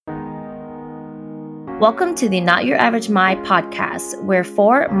Welcome to the Not Your Average My podcast. We're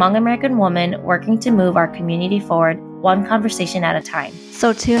four Hmong American women working to move our community forward, one conversation at a time.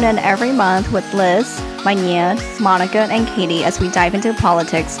 So tune in every month with Liz, Manya, Monica, and Katie as we dive into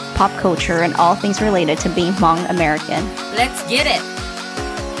politics, pop culture, and all things related to being Hmong American. Let's get it!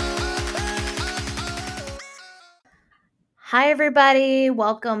 Hi, everybody.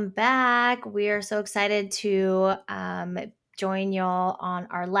 Welcome back. We are so excited to join y'all on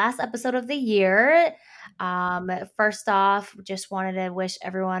our last episode of the year. First off, just wanted to wish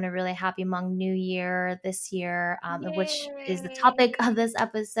everyone a really happy Hmong New Year this year, which is the topic of this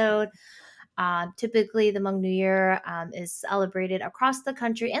episode. Typically, the Hmong New Year is celebrated across the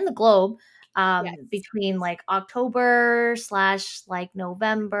country and the globe between like October / like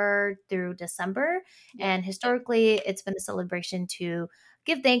November through December. And historically, it's been a celebration to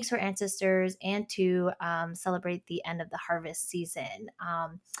give thanks for ancestors and to celebrate the end of the harvest season.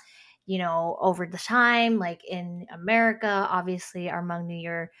 Over the time, like in America, obviously our Hmong New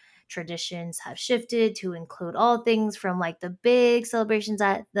Year traditions have shifted to include all things from like the big celebrations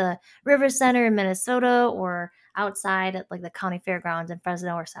at the River Center in Minnesota or outside at like the county fairgrounds in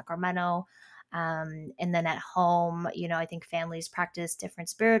Fresno or Sacramento. And then at home, I think families practice different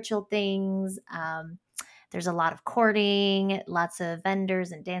spiritual things. There's a lot of courting, lots of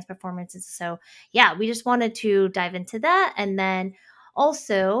vendors and dance performances. So yeah, we just wanted to dive into that and then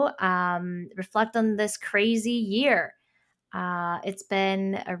also reflect on this crazy year. It's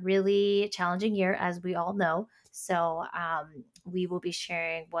been a really challenging year, as we all know. So we will be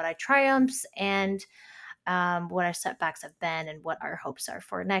sharing what our triumphs and what our setbacks have been and what our hopes are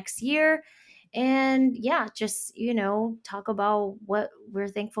for next year. And yeah, just, talk about what we're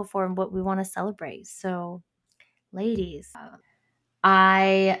thankful for and what we want to celebrate. So, ladies,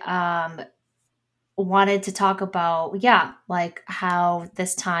 I wanted to talk about, like how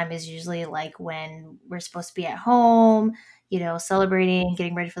this time is usually like when we're supposed to be at home, celebrating,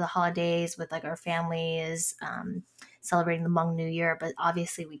 getting ready for the holidays with like our families, celebrating the Hmong New Year, but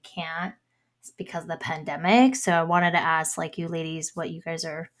obviously we can't because of the pandemic. So I wanted to ask like you ladies what you guys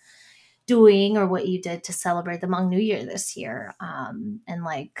are doing or what you did to celebrate the Hmong New Year this year, and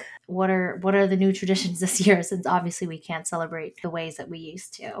like what are the new traditions this year, since obviously we can't celebrate the ways that we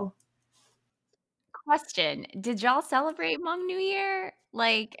used to. Question: did y'all celebrate Hmong New Year?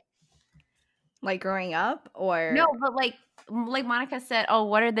 Like growing up, or No, but like Monica said, oh,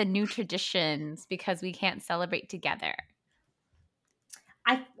 what are the new traditions because we can't celebrate together?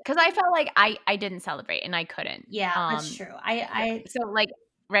 Because I felt like I didn't celebrate and I couldn't. Yeah, that's true. So like,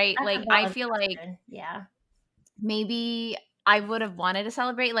 right, That's like a valid I feel question. like maybe I would have wanted to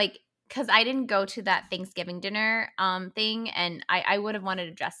celebrate, like, because I didn't go to that Thanksgiving dinner thing, and I would have wanted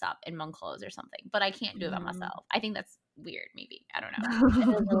to dress up in Hmong clothes or something, but I can't do it by myself. I think that's weird. Maybe I don't know.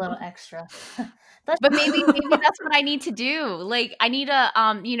 It is a little extra. But maybe that's what I need to do. Like I need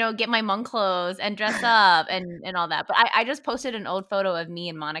to get my Hmong clothes and dress up and all that. But I just posted an old photo of me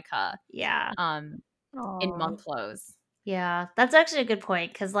and Monica Yeah. in Hmong clothes. Yeah, that's actually a good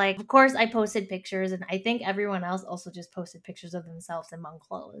point because, like, of course, I posted pictures, and I think everyone else also just posted pictures of themselves in Hmong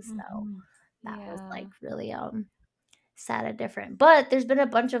clothes. So that was like really sad and different. But there's been a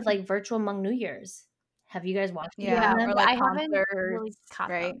bunch of like virtual Hmong New Years. Have you guys watched? Yeah, them? or like I haven't concerts, really caught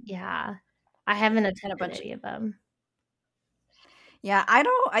right? them. Yeah, I haven't attended a bunch any of them. Yeah,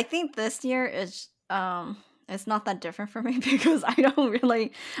 I think this year is it's not that different for me because I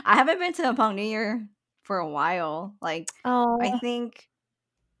haven't been to a Hmong New Year for a while. Like I think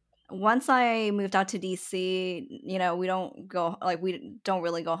once I moved out to DC, we don't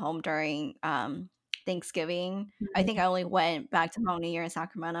really go home during Thanksgiving. I think I only went back to Hmong New Year in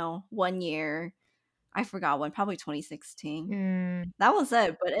Sacramento one year. I forgot when, probably 2016. That was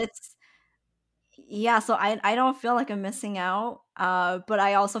it, but it's so I don't feel like I'm missing out. But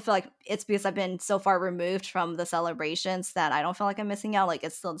I also feel like it's because I've been so far removed from the celebrations that I don't feel like I'm missing out. Like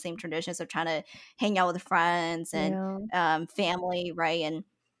it's still the same traditions of trying to hang out with friends and family, right? And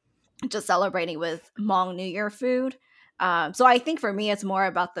just celebrating with Hmong New Year food. So I think for me, it's more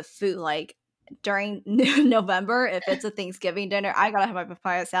about the food. Like during November, if it's a Thanksgiving dinner, I gotta have my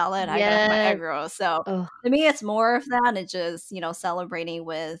papaya salad. I gotta have my egg roll. So to me, it's more of that and just celebrating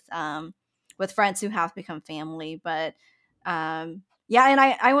with friends who have become family. But and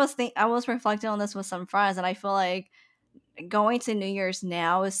I was reflecting on this with some friends, and I feel like going to New Year's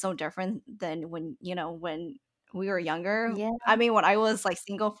now is so different than when we were younger. Yeah. I mean, when I was like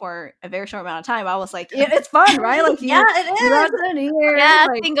single for a very short amount of time, I was like, it's fun, right? Like, yeah, it is. You go to the New Year, Yeah,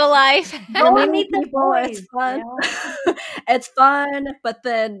 like, single life. meeting people, it's fun. It's fun, but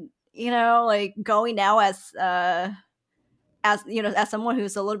then like going now as someone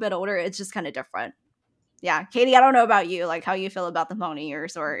who's a little bit older, it's just kind of different. yeah, Katie, I don't know about you, like how you feel about the Hmong New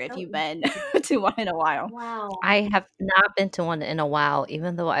Year's, or if you've been to one in a while. Wow. I have not been to one in a while,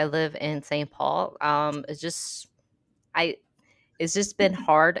 even though I live in St. Paul. I it's just been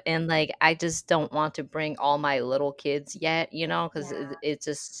hard, and like I just don't want to bring all my little kids yet, because Yeah. it's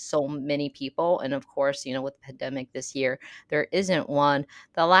just so many people. And of course, with the pandemic this year, there isn't one.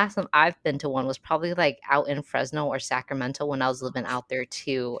 The last time I've been to one was probably like out in Fresno or Sacramento when I was living out there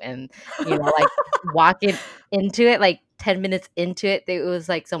too. And like walking into it, like 10 minutes into it, it was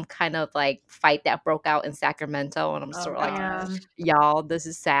like some kind of like fight that broke out in Sacramento. And I'm sort of like, gosh. y'all, this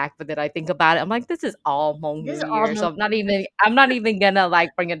is Sac. But then I think about it, I'm like, this is all Hmong This is New all Year. So Hmong I'm not even gonna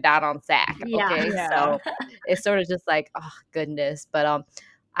like bring it down on Sac. Yeah. Okay. Yeah. So it's sort of just like, oh goodness. But I'm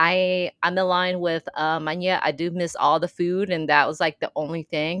in line with Manya. I do miss all the food, and that was like the only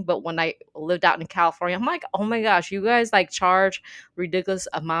thing. But when I lived out in California, I'm like, oh my gosh, you guys like charge ridiculous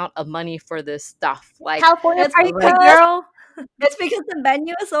amount of money for this stuff. Like California It's party because- girl. It's because the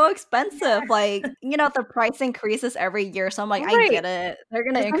menu is so expensive. Like, the price increases every year. So I'm like, I Right. get it. They're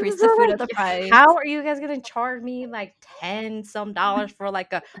gonna 'Cause I'm increase just the sort of food at the price. How are you guys gonna charge me like $10 some for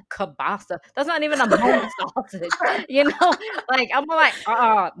like a kielbasa? That's not even a Hmong sausage, Like I'm like,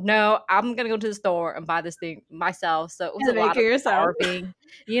 no, I'm gonna go to the store and buy this thing myself. So it was And a make lot it of yourself. starving.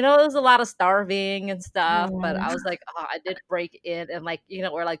 It was a lot of starving and stuff. But I was like, I did break in, and like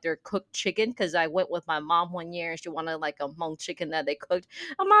or like their cooked chicken, because I went with my mom one year and she wanted like a Hmong chicken that they cooked.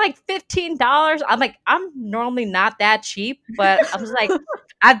 I'm like $15. I'm like, I'm normally not that cheap, but I was like,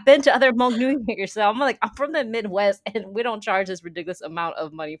 I've been to other Hmong New Year's, so I'm like, I'm from the Midwest, and we don't charge this ridiculous amount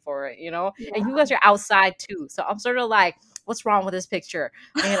of money for it, And you guys are outside too, so I'm sort of like, what's wrong with this picture?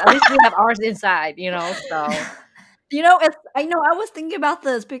 And at least we have ours inside, So I was thinking about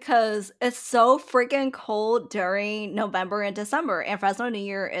this because it's so freaking cold during November and December, and Fresno New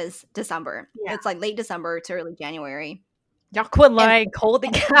Year is December. Yeah. It's like late December to early January. y'all quit lying. Cold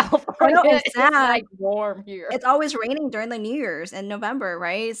in California. it's sad. like warm here. It's always raining during the New Year's in November,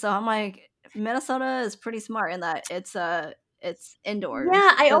 right? So I'm like, Minnesota is pretty smart in that it's indoors.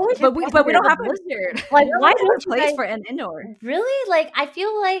 Yeah, I always but we don't have a blizzard. Like, we why don't have don't a you place guys for an indoor? really? Like, I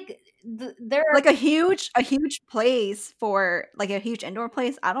feel like there are Like a huge place for like a huge indoor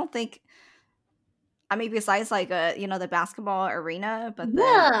place. I don't think. I mean, besides like the basketball arena, but then,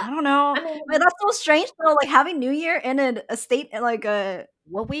 Yeah. I don't know. I mean, But that's so strange though. Like having New Year in a state like a.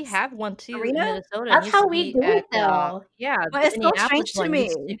 Well, we have one too Arena? in Minnesota. That's It used how to we be do it, at, though. yeah, But the it's so Indianapolis strange to one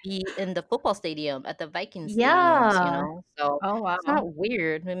used me. to be in the football stadium at the Vikings Yeah. stadiums, So Oh wow. it's not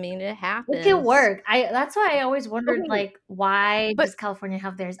weird. I mean, it happens. It can work. That's why I always wondered, Okay. like, why But- does California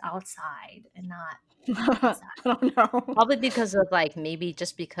have theirs outside and not I don't know. Probably because of like maybe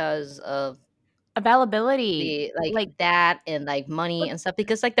just because of Availability. the like that and like money and stuff.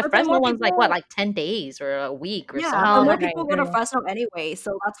 Because like the but then Fresno more one's like people- what, like 10 days or a week or Yeah, something. but Oh, more okay, people go to true. Fresno anyway,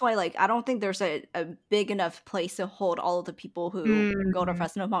 so that's why like I don't think there's a big enough place to hold all of the people who go to Mhm.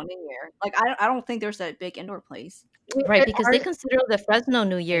 Fresno Hmong New Year. Like I don't think there's a big indoor place. Right, because they Are- consider the Fresno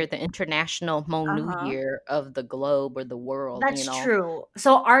New Year the international Hmong Uh-huh. New Year of the globe or the world. That's true.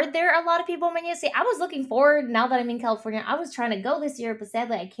 So, are there a lot of people in Minnesota? I was looking forward now that I'm in California. I was trying to go this year, but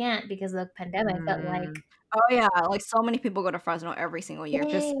sadly I can't because of the pandemic. But like, Oh yeah, like so many people go to Fresno every single year.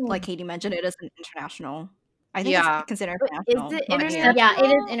 Just Dang. like Katie mentioned, it is an international. I think Yeah. it's considered But international. is it Hmong New Year. international? yeah, it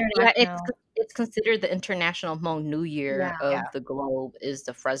is Yeah, international. it's considered the international Hmong New Year Yeah. of the globe is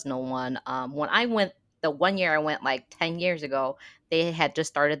the Fresno one. When I went, the one year I went like 10 years ago, they had just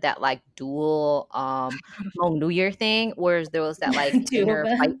started that like dual Hmong New Year thing, whereas there was that like Two of inner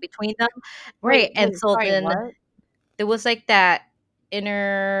them. fight between them. Right. And so sorry, then what? there was like that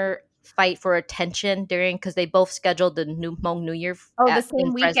inner fight for attention because they both scheduled the new Hmong New Year Oh, the in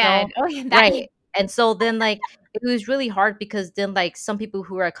same Fresno. weekend. Oh, yeah, Right. And so then like it was really hard because then like some people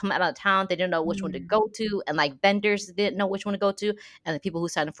who are coming out of town, they didn't know which one to go to, and like vendors didn't know which one to go to, and the people who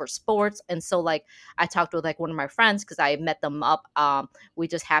signed up for sports. And so like I talked with like one of my friends because I met them up. We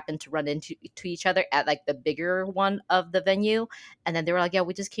just happened to run into each other at like the bigger one of the venue, and then they were like, yeah,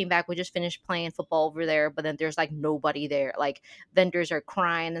 we just came back, we just finished playing football over there, but then there's like nobody there. Like vendors are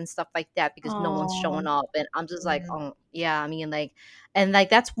crying and stuff like that because no one's showing up, and I'm just like, oh yeah, I mean like. And like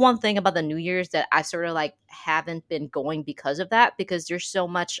that's one thing about the New Year's that I sort of like haven't been going because of that, because there's so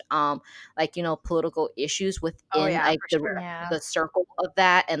much like political issues within yeah, like for sure. the circle of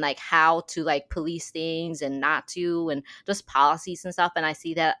that, and like how to like police things and not to, and just policies and stuff. And I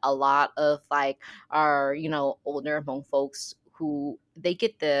see that a lot of like our older Hmong folks who they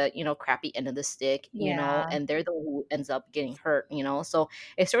get the crappy end of the stick, and they're the one who ends up getting hurt, so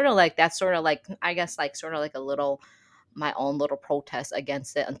it's sort of like that's sort of like I guess like sort of like a little my own little protest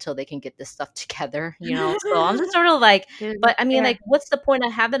against it until they can get this stuff together, you know? So I'm just sort of like, but I mean, like, what's the point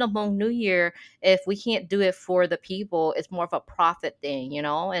of having a Hmong New Year if we can't do it for the people? It's more of a profit thing, you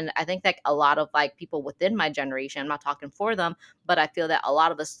know? And I think that a lot of like people within my generation, I'm not talking for them, but I feel that a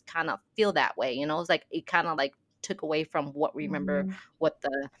lot of us kind of feel that way, you know? It's like, it kind of like took away from what we remember what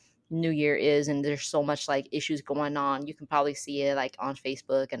the New Year is, and there's so much like issues going on. You can probably see it like on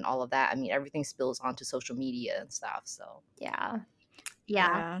Facebook and all of that. I mean, everything spills onto social media and stuff. So yeah.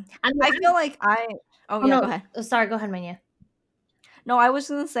 I feel like go ahead. Sorry, go ahead, Manya. No, I was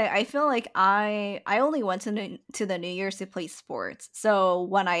gonna say I feel like I only went to the New Year's to play sports. So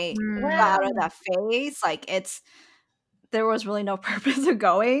when I got out of that phase, like there was really no purpose of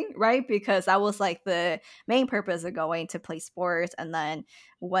going, right? Because that was like the main purpose of going, to play sports. And then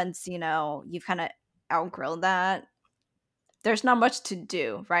once, you know, you've kind of outgrown that, there's not much to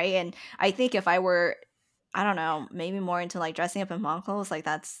do, right? And I think if I were, I don't know, maybe more into like dressing up in Hmong clothes, like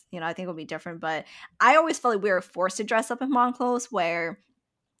that's, you know, I think it would be different. But I always felt like we were forced to dress up in Hmong clothes, where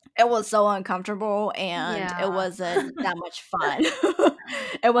it was so uncomfortable and it wasn't that much fun.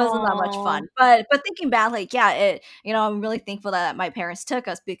 It wasn't that much fun. But thinking back, like, yeah, it, you know, I'm really thankful that my parents took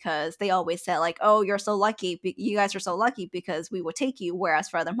us, because they always said like, oh, you're so lucky. You guys are so lucky because we would take you. Whereas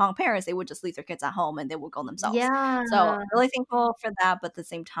for other Hmong parents, they would just leave their kids at home and they would go themselves. Yeah. So I'm really thankful for that. But at the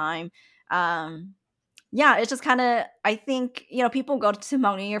same time, yeah, it's just kind of, I think, you know, people go to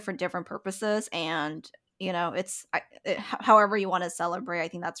Hmong New Year for different purposes, and you know, it's however you want to celebrate. I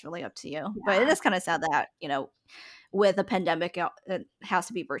think that's really up to you. Yeah. But it is kind of sad that, you know, with a pandemic, it has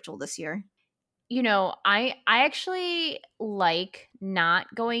to be virtual this year. You know, I actually like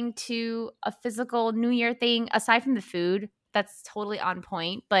not going to a physical New Year thing, aside from the food. That's totally on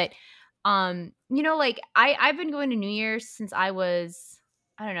point. But, you know, like I've been going to New Year's since I was,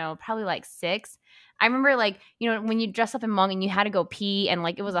 I don't know, probably like 6. I remember, like, you know, when you dress up in Hmong and you had to go pee and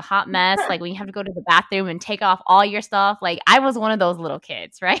like it was a hot mess, like when you have to go to the bathroom and take off all your stuff. Like I was one of those little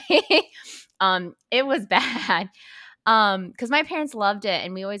kids, right? It was bad. Because my parents loved it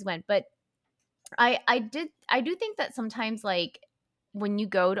and we always went. But I do think that sometimes, like, when you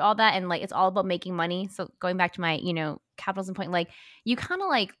go to all that and like it's all about making money. So going back to my, you know, capitalism point, like you kind of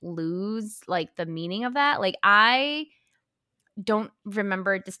like lose like the meaning of that. Like I don't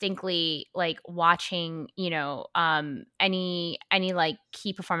remember distinctly like watching, you know, any like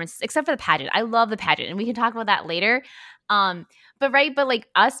key performances except for the pageant. I love the pageant and we can talk about that later. But like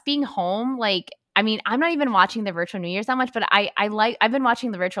us being home, like, I mean, I'm not even watching the virtual New Year's that much, but I've been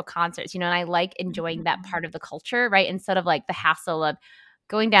watching the virtual concerts, you know, and I like enjoying that part of the culture, right? Instead of like the hassle of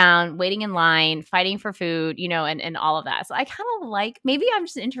going down, waiting in line, fighting for food, you know, and all of that. So I kind of like, maybe I'm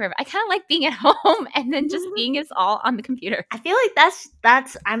just an introvert. I kind of like being at home and then just seeing us all on the computer. I feel like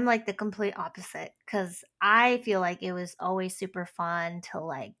that's I'm like the complete opposite, because I feel like it was always super fun to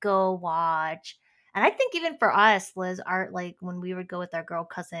like go watch. And I think even for us, Liz, like when we would go with our girl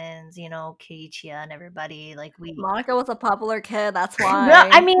cousins, you know, Keiichia and everybody, like Monica was a popular kid, that's why. No,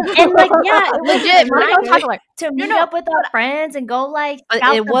 I mean, and like, yeah, legit, Monica was popular. To meet up with our friends and go like. But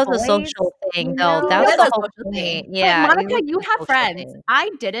it was a social thing, though. That was the whole thing. Yeah, Monica, you have friends.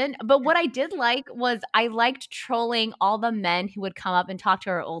 I didn't, but what I did like was I liked trolling all the men who would come up and talk to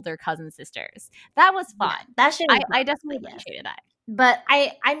our older cousin sisters. That was fun. Yeah, that shit. I definitely appreciated that. But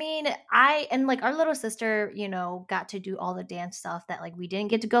I mean, and like our little sister, you know, got to do all the dance stuff that like we didn't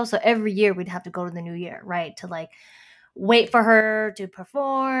get to go. So every year we'd have to go to the New Year, right? To like wait for her to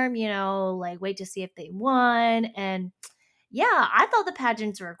perform, you know, like wait to see if they won. And yeah, I thought the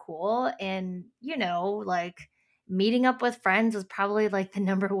pageants were cool. And, you know, like meeting up with friends was probably like the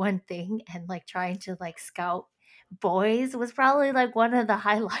number one thing. And like trying to like scout boys was probably like one of the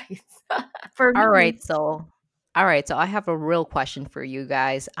highlights for me. All right, so I have a real question for you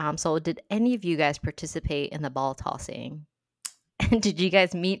guys. So did any of you guys participate in the ball tossing? And did you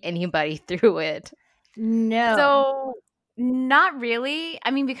guys meet anybody through it? No. So not really.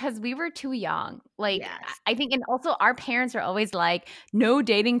 I mean, because we were too young. Like, yes. I think, and also our parents are always like, no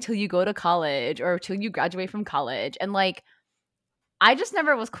dating till you go to college or till you graduate from college. And like, I just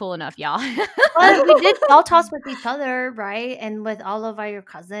never was cool enough, y'all. Well, we did ball toss with each other, right? And with all of your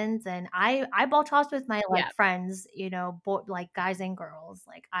cousins. And I ball tossed with my like friends, you know, like guys and girls.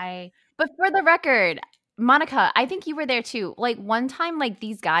 Like But for the record, Monica, I think you were there too. Like one time, like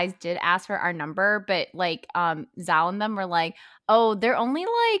these guys did ask for our number, but like Zhao and them were like, oh, they're only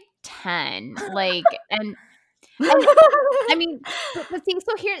like 10. Like, and I mean, but see,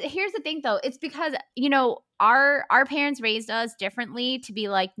 so here's the thing though. It's because, you know, our parents raised us differently to be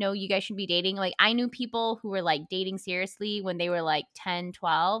like, no, you guys should be dating. Like I knew people who were like dating seriously when they were like 10,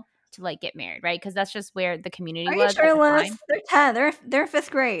 12. to like get married, right? Because that's just where the community Are you was sure, at the Liz? time. They're 10. They're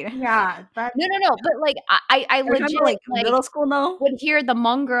 5th grade. Yeah, that No, but like I They're talking legit about, like, like middle school now? would hear the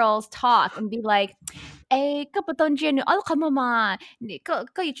Hmong girls talk and be like, "Ê, các bà tôn chị nữ ở không mà, có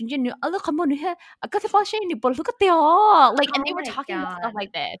gì chuyện chị nữ ở không nữa ha, có thể bao nhiêu bol cái tiêu." Like, and they Oh were my talking about stuff God.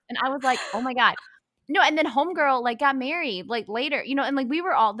 like this, and I was like, "Oh my God." No, and then homegirl like got married like later, you know, and like we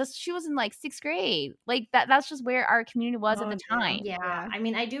were all this. She was in like 6th grade, like that's just where our community was at the time. Yeah, I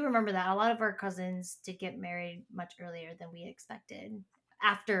mean, I do remember that a lot of our cousins did get married much earlier than we expected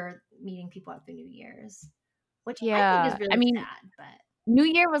after meeting people at the New Year's, which I think Yeah, is really I mean, sad, but New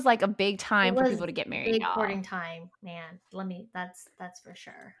Year was like a big it time for was people to get married, big y'all. courting time, man. That's for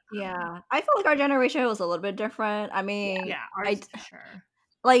sure. Yeah. I feel like our generation was a little bit different. I mean, Yeah, ours for sure.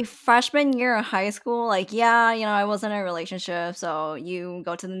 like freshman year in high school, like, yeah, you know, I was in a relationship, so you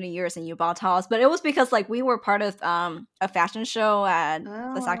go to the New Year's and you bought house, but it was because like we were part of a fashion show at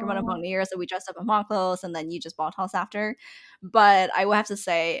the Sacramento Oh. Hmong New Year, so we dressed up in Hmong clothes, and then you just bought house after. But I would have to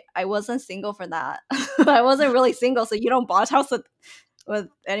say I wasn't single for that. I wasn't really single, so you don't bought house with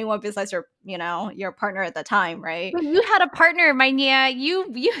anyone besides your, you know, your partner at the time, right? But you had a partner, my Nia. You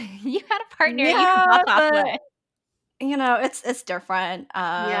had a partner you Yeah, could bought off but with. you know, it's different.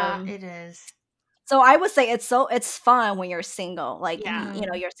 Yeah, it is. So I would say it's fun when you're single. Like, Yeah. you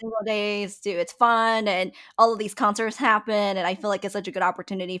know, your single days, dude, it's fun, and all of these concerts happen, and I feel like it's such a good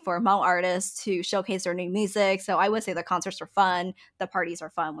opportunity for Hmong artists to showcase their new music. So I would say the concerts are fun, the parties are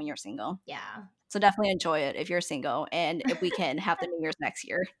fun when you're single. Yeah. So definitely enjoy it if you're single, and if we can have the New Year's next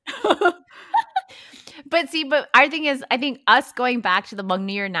year. But our thing is, I think us going back to the Hmong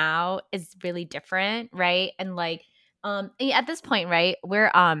New Year now is really different, right? And like, at this point, right,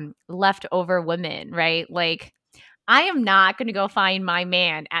 we're leftover women, right? Like, I am not going to go find my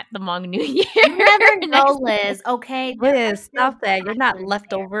man at the Hmong New Year. You never know, Liz. Okay, Liz, stop that. You're not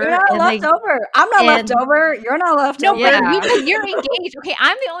leftover. You're not and, like, leftover. I'm not and- leftover. You're not leftover. No, Yeah. but you're engaged. Okay,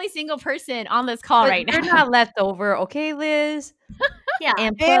 I'm the only single person on this call but right now. you're not leftover, okay, Liz? Yeah.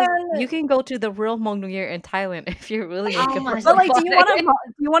 And plus, And- you can go to the real Hmong New Year in Thailand if you're really Oh looking my for But like, do somebody.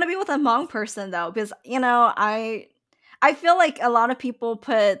 you want to be with a Hmong person though? Because you know, I feel like a lot of people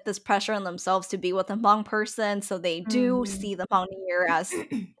put this pressure on themselves to be with a Hmong person, so they do see the Hmong New Year as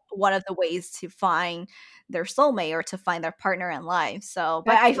one of the ways to find their soulmate or to find their partner in life. So,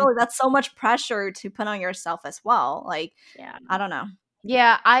 but I feel like that's so much pressure to put on yourself as well. Like, Yeah. I don't know.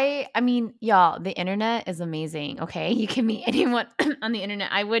 Yeah, I mean, y'all, the internet is amazing. Okay, you can meet anyone on the internet.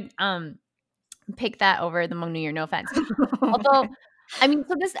 I would pick that over the Hmong New Year. No offense. Although, I mean,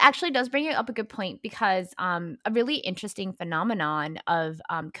 so this actually does bring up a good point because a really interesting phenomenon of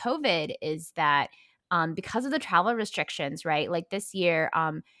COVID is that because of the travel restrictions, right? Like this year,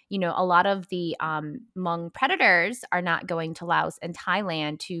 you know, a lot of the Hmong predators are not going to Laos and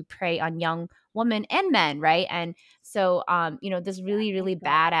Thailand to prey on young women and men, right? And so, you know, this really, really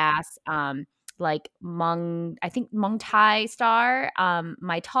badass like I think Hmong Thai star,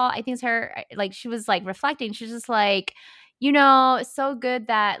 Mai Ta, I think it's her, like she was like reflecting, she's just like, you know, it's so good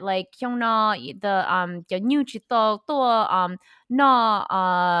that like Kyung Na the new chỉ to no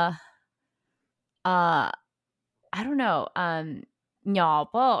I don't know,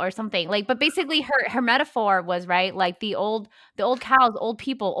 Nyabo or something. Like, but basically her metaphor was, right, like the old cows, old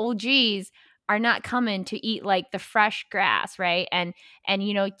people, old G's are not coming to eat like the fresh grass, right? And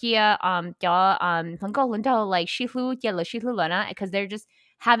you know, like because they're just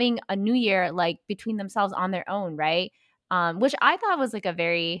having a new year like between themselves on their own, right? Which I thought was like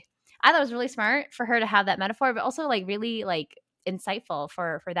I thought it was really smart for her to have that metaphor, but also like really like insightful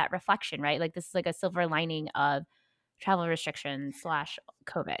for that reflection, right? Like this is like a silver lining of travel restrictions /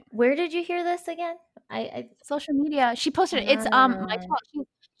 COVID. Where did you hear this again? Social media. She posted it. It's my talk.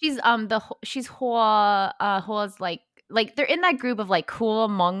 She's Hua's like they're in that group of like cool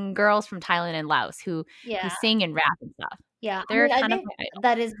Hmong girls from Thailand and Laos who sing and rap and stuff. Yeah, They're I kind of think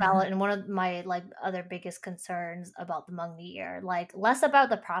that is valid, and one of my like other biggest concerns about the Hmong New Year, like less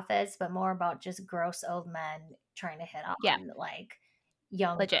about the prophets, but more about just gross old men trying to hit on like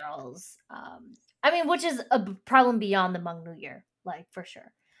young girls. I mean, which is a problem beyond the Hmong New Year, like for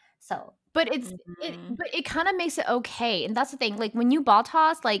sure. So, but it kind of makes it okay, and that's the thing. Like when you ball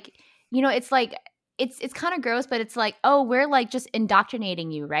toss, like you know, it's like it's kind of gross, but it's like, oh, we're like just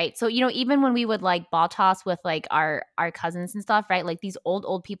indoctrinating you, right? So you know, even when we would like ball toss with like our cousins and stuff, right? Like these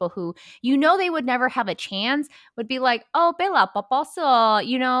old people who you know they would never have a chance would be like, oh, Bella papa so,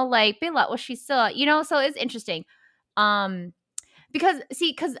 you know, like Bella what she saw, you know. So it's interesting. because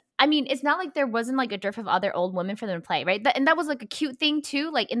I mean, it's not like there wasn't like a dearth of other old women for them to play, right? And that was like a cute thing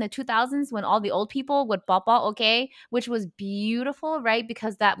too, like in the 2000s when all the old people would bop okay, which was beautiful, right?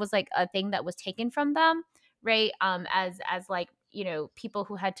 Because that was like a thing that was taken from them, right? As like, you know, people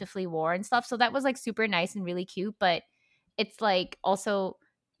who had to flee war and stuff. So that was like super nice and really cute, but it's like also,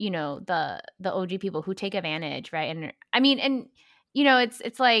 you know, the OG people who take advantage, right? And I mean, and you know,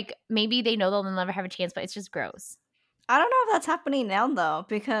 it's like maybe they know they'll never have a chance, but it's just gross. I don't know if that's happening now though,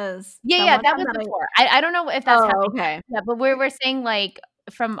 because Yeah, that was before. I don't know if that's happening. Okay. Yeah, but we're saying like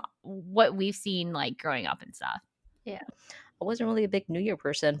from what we've seen like growing up and stuff. Yeah. I wasn't really a big New Year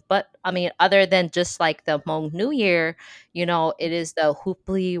person, but I mean, other than just like the Hmong New Year, you know, it is the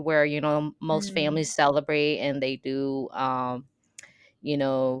Hupli where, you know, most families celebrate and they do, you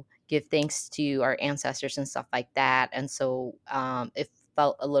know, give thanks to our ancestors and stuff like that. And so it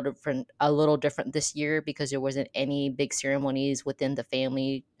felt a little different this year because there wasn't any big ceremonies within the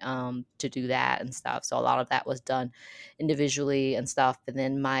family to do that and stuff. So a lot of that was done individually and stuff. And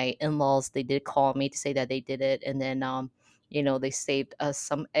then my in-laws, they did call me to say that they did it. And then you know, they saved us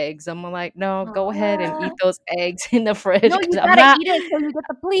some eggs. I'm like, no, go ahead and eat those eggs in the fridge. No, you gotta eat it so you get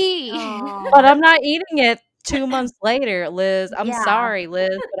the plea. But I'm not eating it 2 months later, Liz. I'm Yeah. sorry, Liz,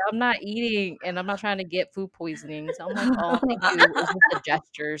 but I'm not eating and I'm not trying to get food poisoning. So I'm like, oh, thank you. It was just the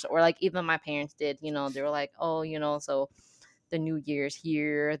gestures. Or like even my parents did, you know, they were like, oh, you know, so the new year's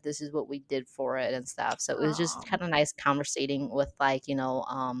here. This is what we did for it and stuff. So it was just kind of nice conversating with like, you know,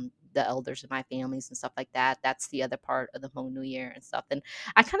 the elders of my families and stuff like that. That's the other part of the Hmong New Year and stuff. And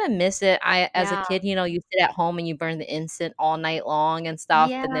I kind of miss it. As a kid, you know, you sit at home and you burn the incense all night long and stuff.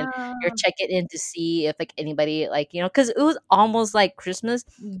 And then you're checking in to see if like anybody like, you know, because it was almost like Christmas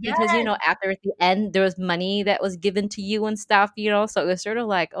because, you know, after at the end, there was money that was given to you and stuff, you know, so it was sort of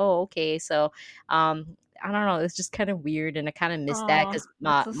like, oh, okay. So, I don't know. It's just kind of weird, and I kind of miss that because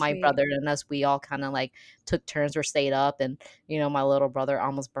my brother and us, we all kind of like took turns or stayed up, and you know, my little brother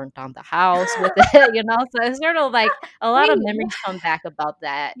almost burnt down the house with it, you know. So it's sort of like a lot of memories come back about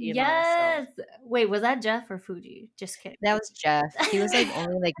that, you know. So. Wait, was that Jeff or Fuji? Just kidding. That was Jeff. He was like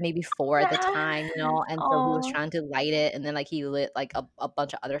only like maybe 4 at the time, you know, and so he was trying to light it, and then like he lit like a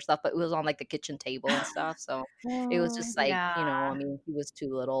bunch of other stuff, but it was on like the kitchen table and stuff. So it was just like, you know, I mean, he was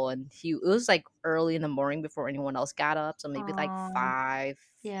too little, and it was like early in the morning before anyone else got up, so maybe like 5,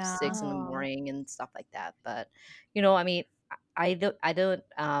 6 in the morning and stuff like that. But you know, I mean, I don't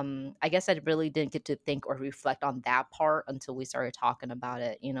I guess I really didn't get to think or reflect on that part until we started talking about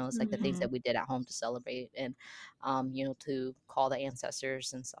it. You know, it's like the things that we did at home to celebrate and you know, to call the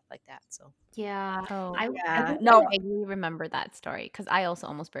ancestors and stuff like that. So I vaguely remember that story because I also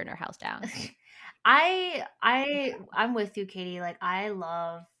almost burned our house down. I'm with you, Katie. Like I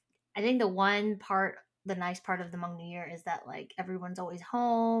think the nice part of the Hmong New Year is that like everyone's always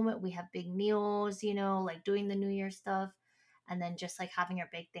home. We have big meals, you know, like doing the New Year stuff, and then just like having our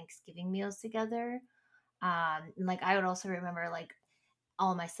big Thanksgiving meals together. And, like I would also remember like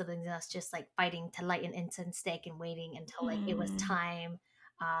all my siblings and us just like fighting to light an incense stick and waiting until like it was time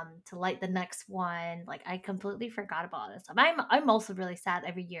to light the next one. Like I completely forgot about this. I'm also really sad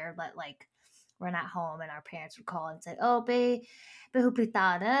every year that like we're not home and our parents would call and say, "Oh, be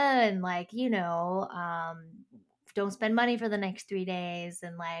hupitada," and like you know, don't spend money for the next 3 days,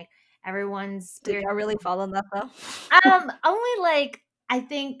 and like everyone's. Did y'all really follow that though? Only like I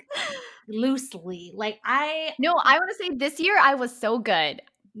think loosely. Like I want to say this year I was so good.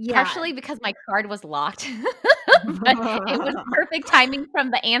 Yeah. Partially because my card was locked. But it was perfect timing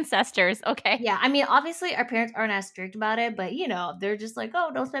from the ancestors. Okay. Yeah. I mean, obviously our parents aren't as strict about it, but you know, they're just like, oh,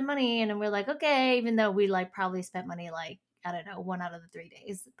 don't spend money. And then we're like, okay, even though we like probably spent money like, I don't know, 1 out of the 3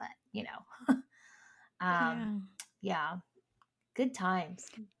 days, but you know. Yeah. Good times.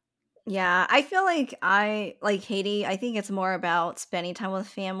 Yeah, I feel like like Haiti, I think it's more about spending time with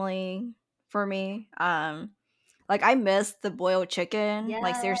family for me. Like I miss the boiled chicken.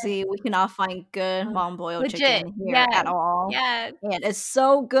 Like seriously, we cannot find good mom boiled chicken here at all. Yeah. And it's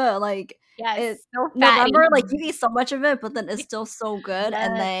so good. Like it's so November, like you eat so much of it, but then it's still so good.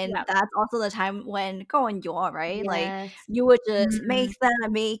 And then yeah. that's also the time when going your right? Like you would just make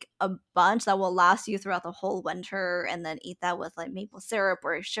a bunch that will last you throughout the whole winter and then eat that with like maple syrup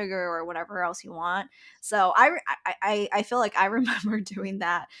or sugar or whatever else you want. So I feel like I remember doing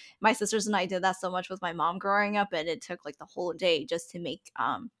that. My sisters and I did that so much with my mom growing up, and it took like the whole day just to make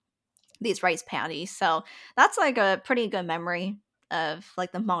these rice patties. So that's like a pretty good memory of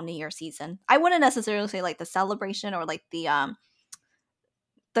like the Hmong New Year season. I wouldn't necessarily say like the celebration or like the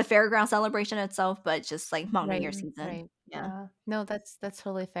fairground celebration itself, but just like Hmong New Year season. Right. Yeah. No, that's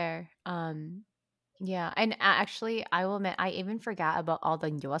totally fair. Yeah, and actually, I will admit, I even forgot about all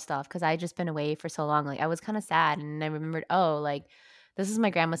the Yua stuff because I had just been away for so long. Like, I was kind of sad, and I remembered, oh, like this is my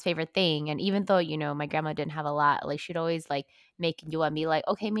grandma's favorite thing. And even though my grandma didn't have a lot, like she'd always like make Yua and be like,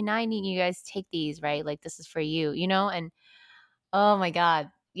 okay, Mina, I need you guys to take these, right? Like this is for you, And oh my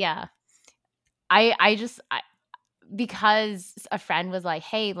god, yeah, I just because a friend was like,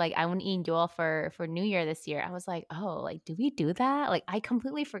 "Hey, like I want to eat Yule for New Year this year." I was like, "Oh, like do we do that?" Like I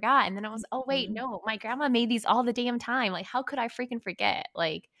completely forgot. And then I was, "Oh wait, Mhm. no. My grandma made these all the damn time. Like how could I freaking forget?"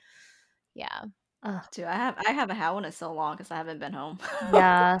 Like yeah. Ugh. Dude, I haven't had one in so long because I haven't been home.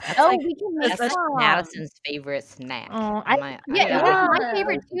 Yeah. That's Oh, like we can make that's like Especially, some. Madison's favorite snack. Oh, I might I Yeah, it gotta was my yeah.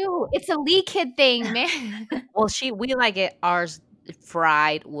 favorite too. It's a Lee kid thing, man. well we like it ours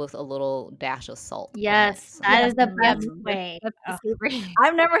fried with a little dash of salt on it. Yes, Yeah, that is So the yep. best mm, way. That's the Ugh. savory.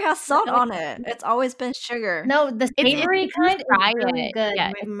 I've never had salt No, on it. It's always been sugar. No, the it's savory if you kind is fry really it. good,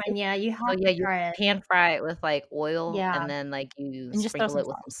 Yeah, if Yeah, you so have yeah, to you try it. pan fry it with like oil Yeah, and then like you and just throw sprinkle some it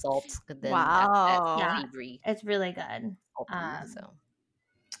with salt. some salt. Then that's yeah, Wow. savory it's really good. salty. Um, So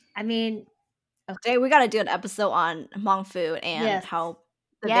I mean, oh, Jay, we gotta do an episode on Hmong food and yes, how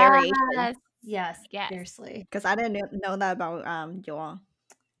the variation. Yes. yes, Yes. seriously. Because I didn't know that about Yoa.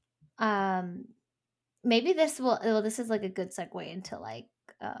 Um, maybe this is like a good segue into like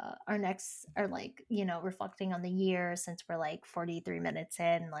our next or like reflecting on the year since we're like 43 minutes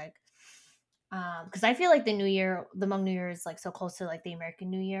in like because I feel like the Hmong New Year is like so close to like the American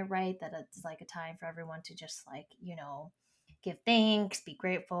New Year, right? That it's like a time for everyone to just like give thanks, be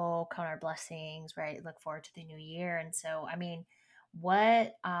grateful, count our blessings, right? Look forward to the new year. And so I mean,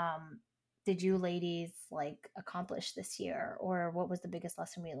 what did you ladies like accomplish this year, or what was the biggest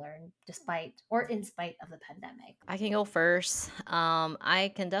lesson we learned despite or in spite of the pandemic? I can go first.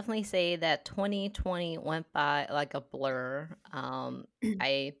 I can definitely say that 2020 went by like a blur.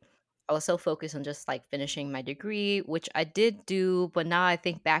 I I was so focused on just like finishing my degree, which I did do, but now I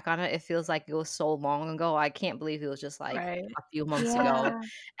think back on it, it feels like it was so long ago. I can't believe it was just like Right. a few months ago. Yeah.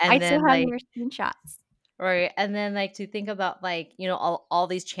 I And still then have like your screenshots. right. And then like to think about like, all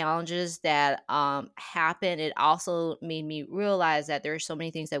these challenges that happened, it also made me realize that there are so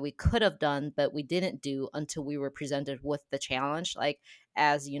many things that we could have done, but we didn't do until we were presented with the challenge. Like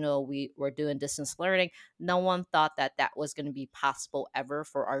as we were doing distance learning, no one thought that that was going to be possible ever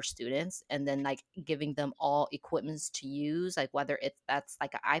for our students. And then like giving them all equipments to use, like whether that's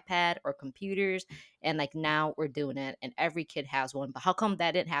like an iPad or computers, and like now we're doing it and every kid has one. But how come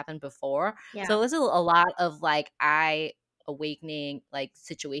that didn't happen before? Yeah. So this is a lot of like eye awakening like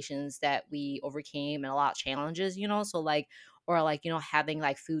situations that we overcame and a lot of challenges, so like or like having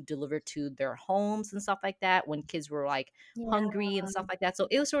like food delivered to their homes and stuff like that when kids were like Yeah. hungry and stuff like that. So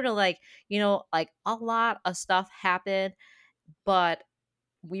it was sort of like like a lot of stuff happened, but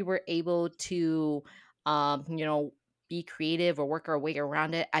we were able to be creative or work our way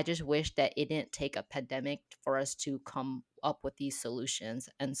around it. I just wish that it didn't take a pandemic for us to come up with these solutions.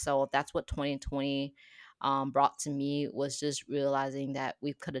 And so that's what 2020 brought to me, was just realizing that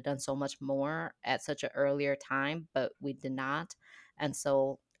we could have done so much more at such an earlier time, but we did not. And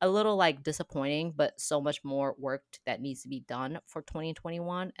so a little like disappointing, but so much more work that needs to be done for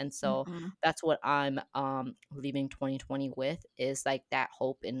 2021. And so Mhm. that's what I'm leaving 2020 with, is like that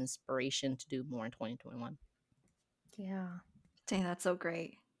hope and inspiration to do more in 2021. Yeah. Dang, that's so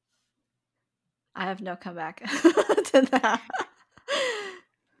great. I have no comeback to that.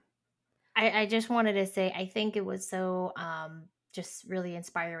 I just wanted to say I think it was so just really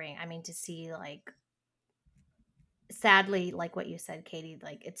inspiring. I mean, to see like sadly, like what you said, Katie,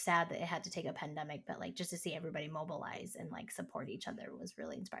 like it's sad that it had to take a pandemic, but like just to see everybody mobilize and like support each other was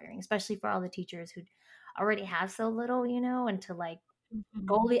really inspiring, especially for all the teachers who already have so little, and to like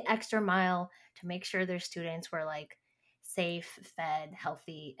go Mhm. the extra mile to make sure their students were like safe, fed,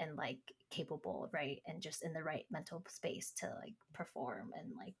 healthy, and like capable, right? And just in the right mental space to like perform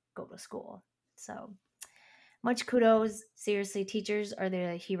and like go to school. So much kudos. Seriously, teachers are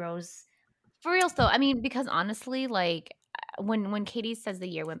the heroes. For real though. I mean, because honestly, like when Katie says the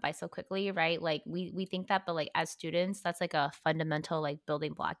year went by so quickly, right? Like we think that, but like as students, that's like a fundamental like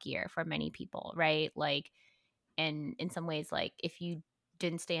building block year for many people, right? Like, and in some ways, like if you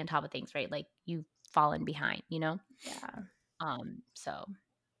didn't stay on top of things, right? Like you've fallen behind, Yeah. So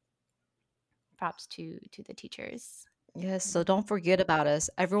props to the teachers. Yes, so don't forget about us.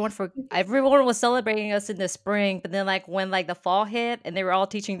 Everyone was celebrating us in the spring, but then like when like the fall hit and they were all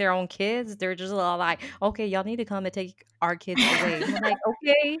teaching their own kids, they're just all like, "Okay, y'all need to come and take our kids away." And we're like,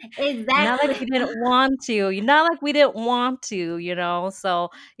 "Okay." Not like we Exactly. didn't want to. Not like we didn't want to, you know? So,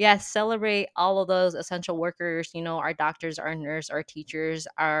 yeah, celebrate all of those essential workers, our doctors, our nurse, our teachers,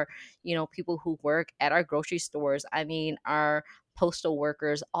 our, people who work at our grocery stores. I mean, our postal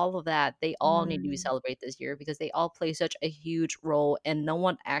workers, all of that, they all need to be Mm, celebrated this year because they all play such a huge role, and no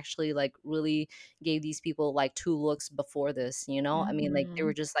one actually like really gave these people like two looks before this. I mean, like they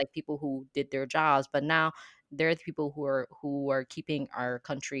were Mhm. just like people who did their jobs, but now they're the people who are keeping our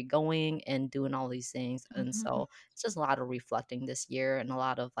country going and doing all these things. And Mhm. so it's just a lot of reflecting this year, and a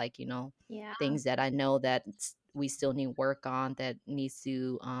lot of like yeah. things that I know that we still need work on, that needs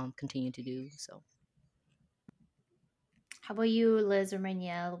to continue to do. So How about you, Liz or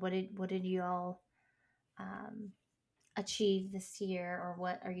Manielle? What did you all um, achieve this year, or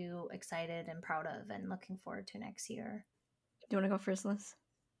what are you excited and proud of and looking forward to next year? Do you want to go first, Liz?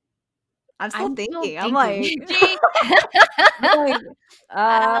 I'm still I'm still thinking. I'm thinking. like, Jake, I'm like,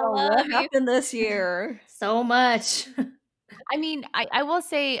 I what love you. happened this year? So much. I mean, I will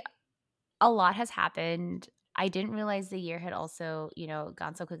say a lot has happened. I didn't realize the year had also,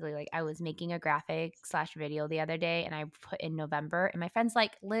 gone so quickly. Like I was making a graphic / video the other day and I put in November and my friend's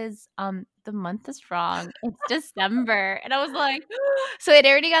like, Liz, the month is wrong. It's December. And I was like, so it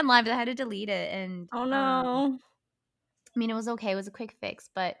already gone live, but I had to delete it. And Oh I no. mean it was okay. It was a quick fix,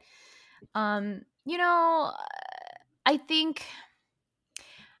 but um, you know, I think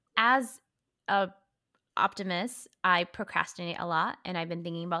as a optimist, I procrastinate a lot, and I've been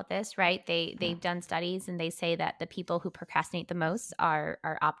thinking about this, right? They've done studies and they say that the people who procrastinate the most are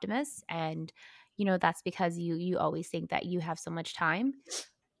optimists, and that's because you always think that you have so much time.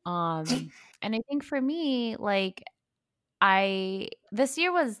 And I think for me, like I this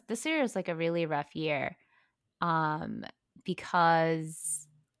year was like a really rough year. Um because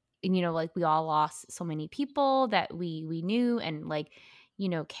like we all lost so many people that we knew and like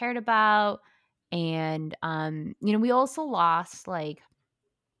cared about. And we also lost like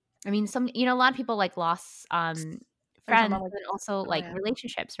I mean some a lot of people like lost Are you talking friends about like? and also Oh like yeah.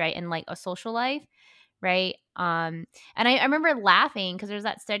 relationships, right? And like a social life, right? And I remember laughing because there's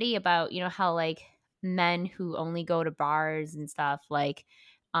that study about how like men who only go to bars and stuff like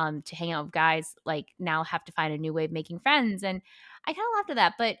to hang out with guys like now have to find a new way of making friends. And I kind of laughed at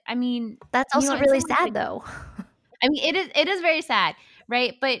that, but I mean, That's also in really some ways sad, like though. I mean, it is very sad,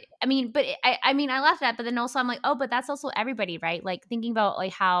 right? But I mean, I mean, I laughed at that, but then also I'm like, oh, but that's also everybody, right? Like thinking about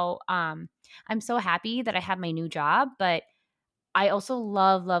like how I'm so happy that I have my new job, but I also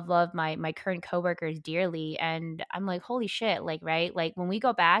love, love, love my current coworkers dearly. And I'm like, holy shit, like, right? Like when we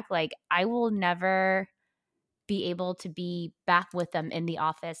go back, like I will never be able to be back with them in the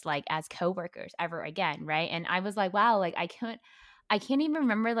office like as coworkers ever again, right? And I was like, wow, like I can't even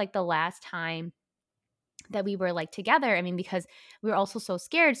remember like the last time that we were like together. I mean, because we were also so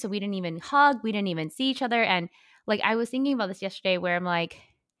scared. So we didn't even hug, we didn't even see each other. And like I was thinking about this yesterday where I'm like,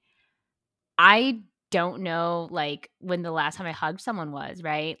 I don't know like when the last time I hugged someone was,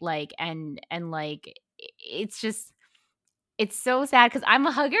 right? Like and like it's just it's so sad because I'm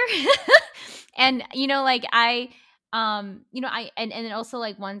a hugger. And like I and then also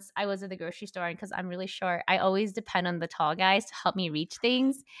like once I was at the grocery store and because I'm really short, I always depend on the tall guys to help me reach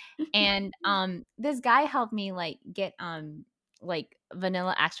things. And this guy helped me like get like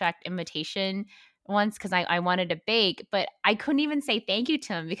vanilla extract imitation once because I wanted to bake, but I couldn't even say thank you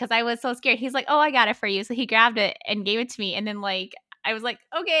to him because I was so scared. He's like, oh, I got it for you. So he grabbed it and gave it to me. And then like I was like,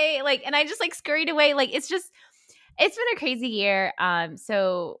 okay, like, and I just like scurried away. Like it's been a crazy year.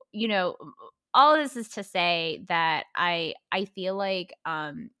 So all this is to say that I feel like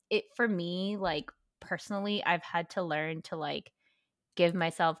it for me, like personally, I've had to learn to like give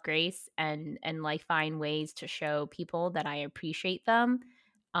myself grace and like find ways to show people that I appreciate them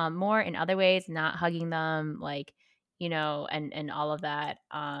more in other ways, not hugging them, like and all of that.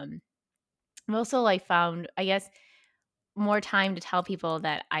 I've also like found, I guess, more time to tell people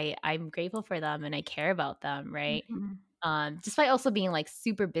that I'm grateful for them and I care about them, right? Mhm. Despite also being like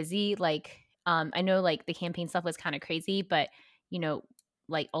super busy, like I know like the campaign stuff was kind of crazy, but you know,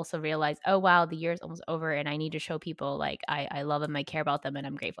 like also realize, oh wow, the year is almost over and I need to show people like I love them, I care about them, and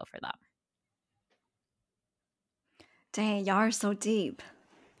I'm grateful for them. Dang, y'all are so deep.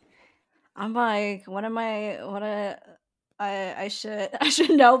 I'm like, what am I? What a I should I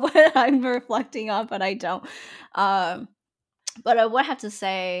should know what I'm reflecting on, but I don't. Um, but I would have to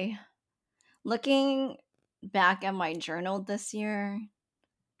say, looking back at my journal this year,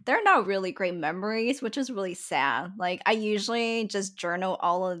 they're not really great memories, which is really sad. Like I usually just journal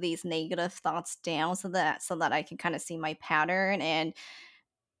all of these negative thoughts down so that I can kind of see my pattern and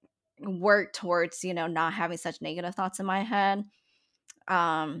work towards, not having such negative thoughts in my head.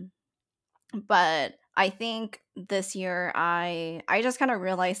 Um but I think this year I just kind of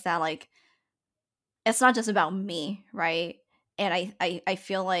realized that like it's not just about me, right? And I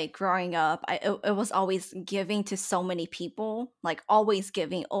feel like growing up, it was always giving to so many people, like always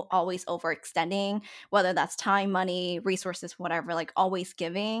giving, always overextending, whether that's time, money, resources, whatever, like always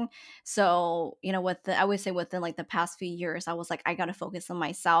giving. So, I would say within like the past few years, I was like, I got to focus on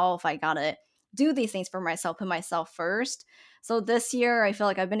myself. I got to do these things for myself, put myself first. So this year, I feel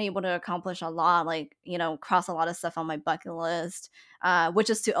like I've been able to accomplish a lot, like, cross a lot of stuff on my bucket list,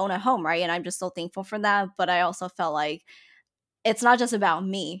 which is to own a home, right? And I'm just so thankful for that. But I also felt like it's not just about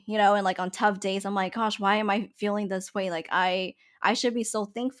me, and like on tough days, I'm like, gosh, why am I feeling this way? Like I should be so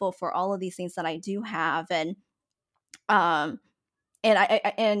thankful for all of these things that I do have. Um and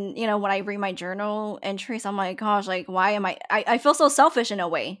when I read my journal entries, I'm like, gosh, like why am I feel so selfish in a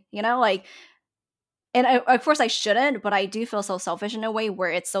way, like, and of course I shouldn't, but I do feel so selfish in a way where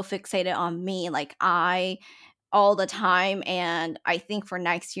it's so fixated on me, like I all the time. And I think for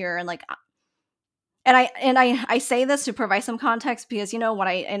next year, and like, and I say this to provide some context because when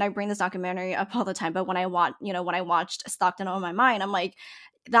I bring this documentary up all the time, but when I watched Stockton on My Mind, I'm like,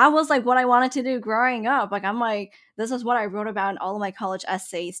 that was like what I wanted to do growing up. Like I'm like, this is what I wrote about in all of my college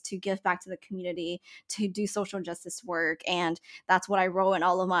essays, to give back to the community, to do social justice work. And that's what I wrote in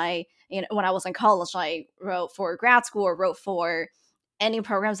all of my, when I was in college. I wrote for grad school, or wrote for any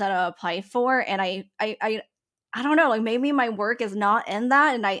programs that I applied for. And I don't know, like maybe my work is not in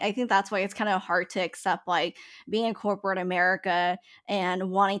that. And I think that's why it's kind of hard to accept, like being in corporate America and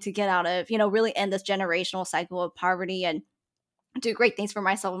wanting to get out of, really end this generational cycle of poverty and do great things for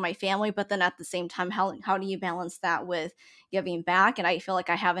myself and my family. But then at the same time, how do you balance that with giving back? And I feel like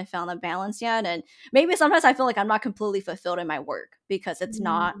I haven't found a balance yet. And maybe sometimes I feel like I'm not completely fulfilled in my work because it's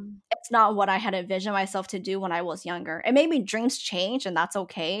not what I had envisioned myself to do when I was younger. And maybe dreams change, and that's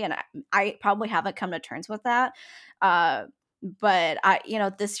okay. And I probably haven't come to terms with that. But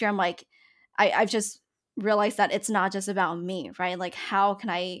this year I'm like, I've just realize that it's not just about me, right? Like how can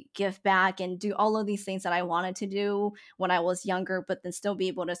I give back and do all of these things that I wanted to do when I was younger, but then still be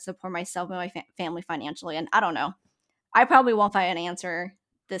able to support myself and my family financially? And I don't know, I probably won't find an answer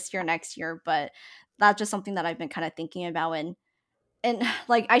this year, next year, but that's just something that I've been kind of thinking about. And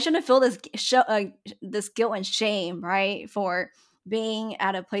like I shouldn't feel this guilt and shame, right, for being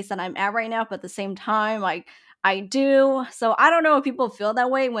at a place that I'm at right now, but at the same time, like I do. So I don't know if people feel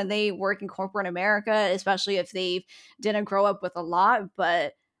that way when they work in corporate America, especially if they didn't grow up with a lot.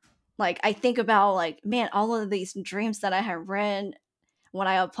 But like I think about like, man, all of these dreams that I have read when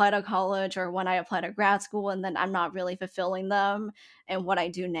I applied to college or when I applied to grad school, and then I'm not really fulfilling them and what I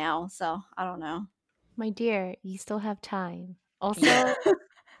do now. So I don't know. My dear, you still have time. Also, Yeah.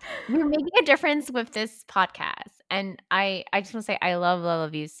 you're making a difference with this podcast. And I just want to say I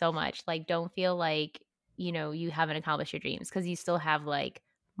love you so much. Like, don't feel like, you haven't accomplished your dreams, because you still have like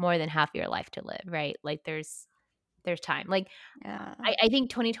more than half your life to live, right? Like there's time. Like Yeah. I think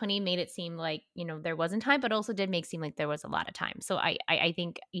 2020 made it seem like, there wasn't time, but also did make it seem like there was a lot of time. So I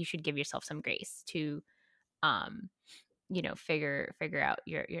think you should give yourself some grace to figure out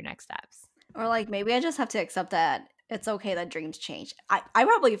your next steps. Or like maybe I just have to accept that it's okay that dreams change. I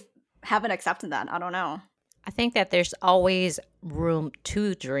probably haven't accepted that. I don't know. I think that there's always room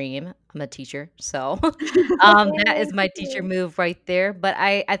to dream. I'm a teacher, so that is my teacher move right there. But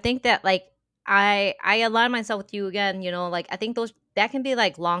I think that like I align myself with you again. Like I think that can be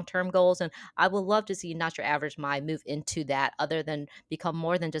like long-term goals, and I would love to see Not Your Average Mind move into that, other than become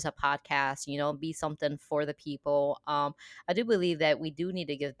more than just a podcast. Be something for the people. I do believe that we do need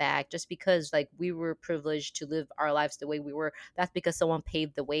to give back, just because like we were privileged to live our lives the way we were. That's because someone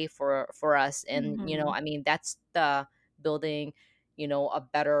paved the way for us. And Mhm. I mean, that's the building a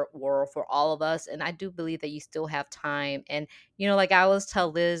better world for all of us. And I do believe that you still have time. And like I always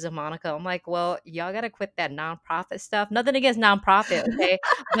tell Liz and Monica, I'm like, well, y'all gotta quit that nonprofit stuff. Nothing against nonprofit, okay?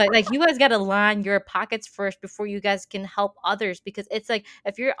 But like you guys gotta line your pockets first before you guys can help others, because it's like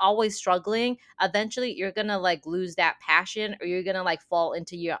if you're always struggling, eventually you're gonna like lose that passion, or you're gonna like fall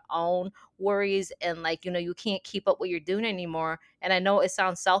into your own worries, and like you can't keep up what you're doing anymore. And I know it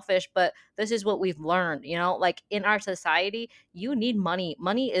sounds selfish, but this is what we've learned. Like in our society, you need money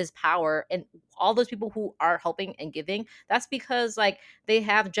is power. And all those people who are helping and giving, that's because like they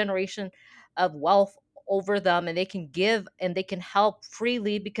have generation of wealth over them, and they can give and they can help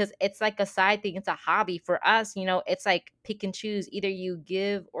freely, because it's like a side thing, it's a hobby for us, it's like pick and choose, either you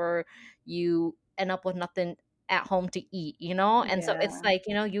give or you end up with nothing at home to eat, and so it's Yeah. like,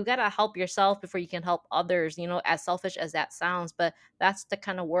 you gotta help yourself before you can help others, as selfish as that sounds, but that's the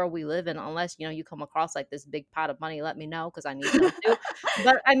kind of world we live in. Unless you come across like this big pot of money, let me know, because I need some too.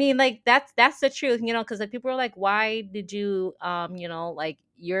 But I mean, like, that's the truth, because like people are like, why did you like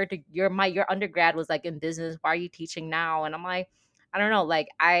your undergrad was like in business, why are you teaching now? And I'm like, I don't know, like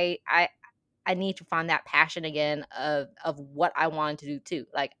I need to find that passion again of what I wanted to do too.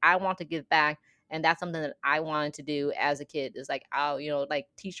 Like, I want to give back, and that's something that I wanted to do as a kid. It's like, like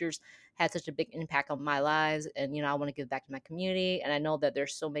teachers had such a big impact on my lives, and I want to give back to my community, and I know that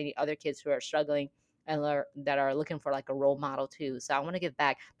there's so many other kids who are struggling and that are looking for like a role model too. So I want to give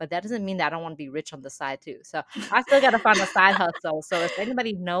back, but that doesn't mean that I don't want to be rich on the side too. So I still got to find a side hustle. So if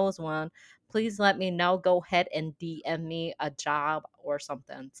anybody knows one, please let me know. Go ahead and DM me a job or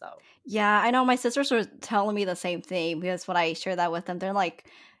something. So Yeah, I know my sisters were telling me the same thing, because when I share that with them, they're like,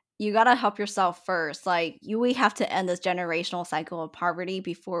 you got to help yourself first. Like, we have to end this generational cycle of poverty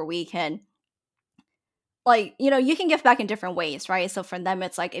before we can, like, you can give back in different ways, right? So for them,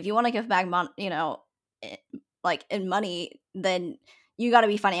 it's like, if you want to give back i- like in money, then you got to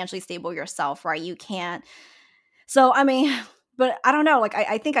be financially stable yourself, right? You can't. So I mean, but I don't know, like,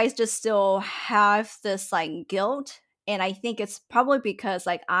 I think I just still have this like guilt, and I think it's probably because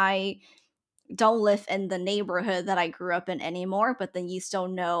like I don't live in the neighborhood that I grew up in anymore, but then you still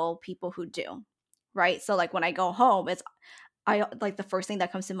know people who do, right? So like when I go home, I like the first thing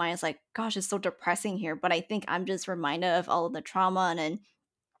that comes to mind is like, gosh, it's so depressing here. But I think I'm just reminded of all of the trauma and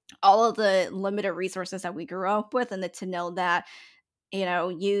all of the limited resources that we grew up with, and to know that,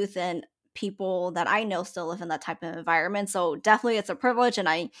 youth and people that I know still live in that type of environment. So definitely it's a privilege, and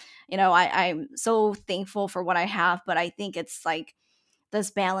I'm so thankful for what I have, but I think it's like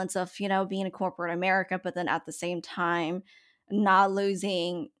this balance of, being in corporate America, but then at the same time not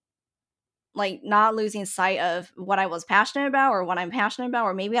losing not losing sight of what I was passionate about, or what I'm passionate about,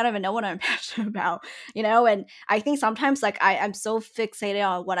 or maybe I don't even know what I'm passionate about, and I think sometimes like I'm so fixated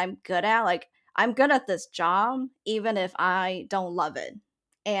on what I'm good at. Like, I'm good at this job even if I don't love it.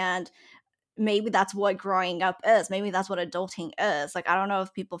 And maybe that's what growing up is. Maybe that's what adulting is. Like, I don't know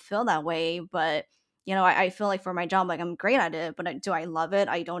if people feel that way, but I feel like for my job, like, I'm great at it, but do I love it?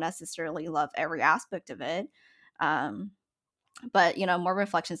 I don't necessarily love every aspect of it. Um, but more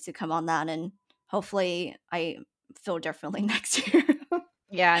reflections to come on that, and hopefully I feel differently next year.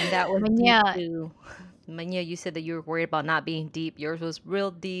 yeah, and that was deep Yeah, too. Manya, you said that you were worried about not being deep. Yours was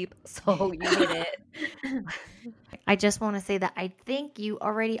real deep, so you hit it. I just want to say that I think you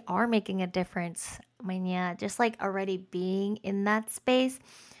already are making a difference. I mean, yeah, just like already being in that space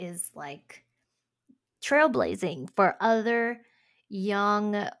is like trailblazing for other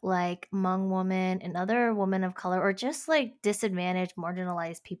young, like Hmong women and other women of color, or just like disadvantaged,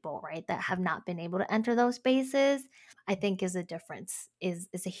 marginalized people, right, that have not been able to enter those spaces. I think is a difference, is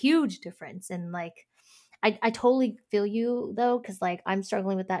a huge difference. And like I totally feel you though, because like I'm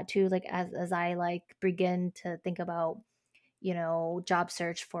struggling with that too. Like as I like begin to think about, job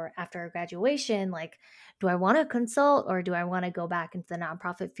search for after graduation, like, do I want to consult, or do I want to go back into the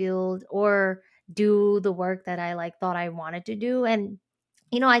nonprofit field, or do the work that I like thought I wanted to do? And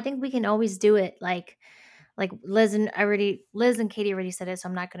I think we can always do it. Like Liz and Katie already said it, so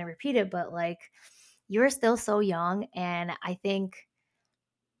I'm not going to repeat it, but like, you're still so young, and I think,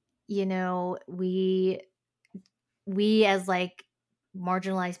 we as like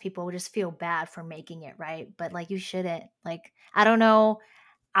marginalized people just feel bad for making it, right? But like, you shouldn't. Like, I don't know,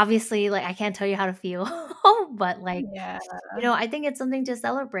 obviously, like, I can't tell you how to feel, but like, Yeah. I think it's something to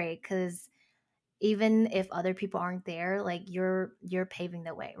celebrate, because even if other people aren't there, like, you're paving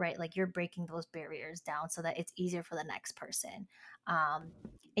the way, right? Like, you're breaking those barriers down so that it's easier for the next person. um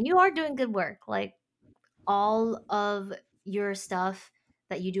and you are doing good work, like, all of your stuff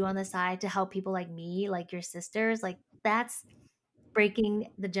that you do on the side to help people like me, like your sisters, like, that's breaking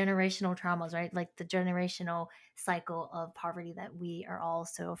the generational traumas, right? Like the generational cycle of poverty that we are all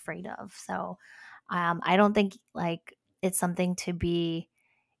so afraid of. So I don't think like it's something to be,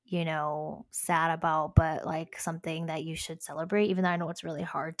 sad about, but like something that you should celebrate, even though I know it's really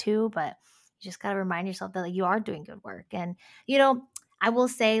hard to, but you just got to remind yourself that like, you are doing good work. And, I will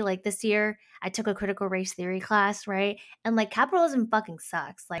say, like, this year I took a critical race theory class, right? And like, capitalism fucking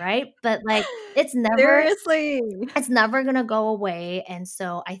sucks, like, right? But like, it's never Seriously. it's never going to go away. And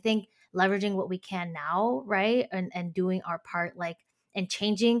so I think leveraging what we can now, right? And doing our part, like, and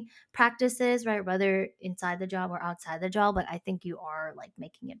changing practices, right, whether inside the job or outside the job. But I think you are like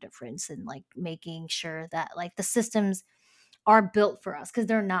making a difference and like making sure that like the systems are built for us, because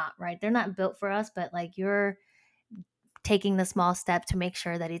they're not, right? They're not built for us, but like you're taking the small step to make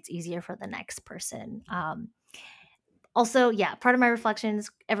sure that it's easier for the next person. Also, yeah, part of my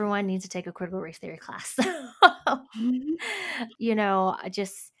reflections, everyone needs to take a critical race theory class. You know,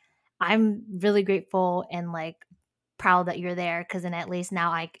 I'm really grateful and like proud that you're there, because then at least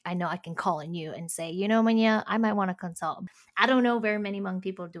now I know I can call on you and say, you know, Manya, I might want to consult. I don't know very many Hmong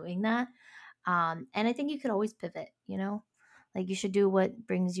people doing that. And I think you could always pivot, you know, like you should do what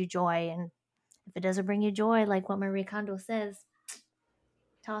brings you joy. And if it doesn't bring you joy, like what Marie Kondo says,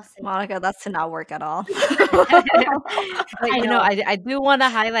 toss it. Monica, that's to not work at all. But I you know, know. I do want to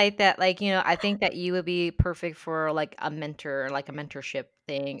highlight that, like, you know, I think that you would be perfect for like a mentor, like a mentorship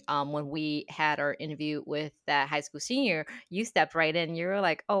thing. When we had our interview with that high school senior, you stepped right in. You were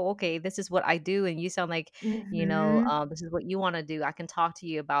like, "Oh, okay, this is what I do," and you sound like, you know, Mhm. this is what you want to do. I can talk to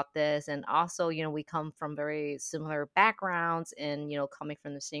you about this, and also, you know, we come from very similar backgrounds, and you know, coming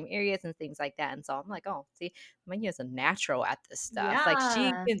from the same areas and things like that. And so I'm like, oh, see, Manya is a natural at this stuff. Like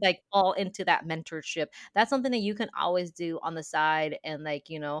she Yeah. can like fall into that mentorship. That's something that you can always do on the side. And like,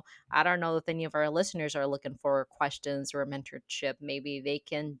 you know, I don't know if any of our listeners are looking for questions or a mentorship. Maybe they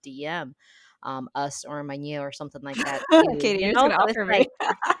can DM us or Manya or something like that too. Katie, You you're just know, gonna so it's offer me. like,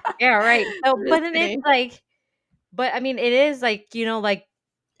 yeah, right. So, I'm but just then it's kidding. like, but I mean, it is like, you know, like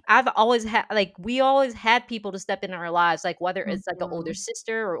I've always had like we always had people to step in our lives, like whether it's like an older Mhm.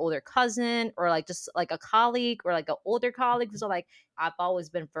 sister or older cousin or like just like a colleague or like an older colleague. So like I've always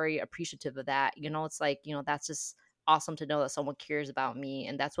been very appreciative of that. You know, it's like, you know, that's just awesome to know that someone cares about me.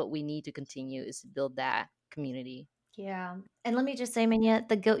 And that's what we need to continue is to build that community. Yeah. And let me just say, Minya,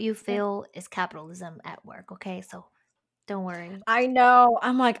 the guilt you Yeah. feel is capitalism at work. Okay. So don't worry. I know.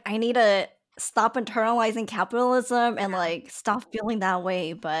 I'm like, I need to stop internalizing capitalism and like stop feeling that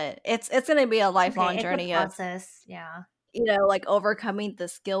way. But it's gonna be a It's okay. lifelong It's a journey of, process. Yeah. you know, like overcoming the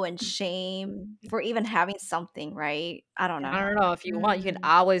skill and shame for even having something, right? I don't Yeah. know. I don't know if you want, you can Mm.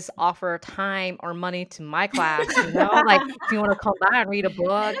 always offer time or money to my class, you know, like if you want to come by and read a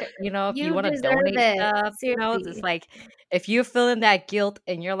book, you know, if you You want to deserve donate it. stuff, you know, it's just Seriously. like if you're feeling that guilt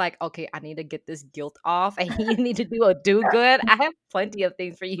and you're like, okay, I need to get this guilt off and you need to do a do good, I have plenty of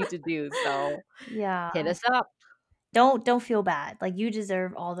things for you to do. So Yeah. hit us up. Don't feel bad. Like you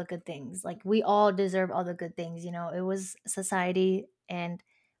deserve all the good things. Like we all deserve all the good things. You know, it was society and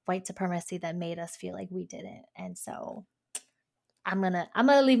white supremacy that made us feel like we didn't. And so I'm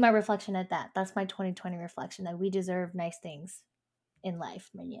gonna leave my reflection at that. That's my 2020 reflection, that we deserve nice things in life,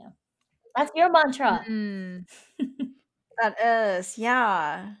 Minya. That's your mantra. Mm. That is,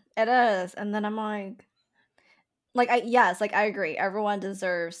 yeah, it is. And then I'm like I yes, like I agree. Everyone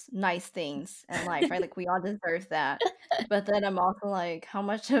deserves nice things in life, right? Like we all deserve that. But then I'm also like, how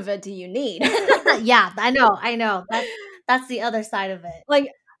much of it do you need? Yeah, I know. That's the other side of it. Like,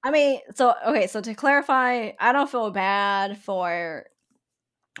 I mean, so okay, so to clarify, I don't feel bad for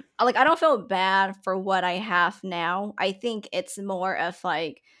like I don't feel bad for what I have now. I think it's more of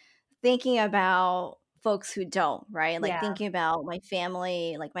like thinking about folks who don't, right? Like Yeah. thinking about my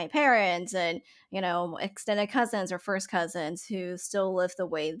family, like my parents and, you know, extended cousins or first cousins who still live the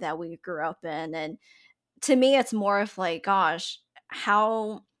way that we grew up in. And to me, it's more of like, gosh,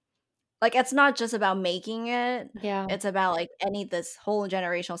 how, like, it's not just about making it, Yeah. it's about like any this whole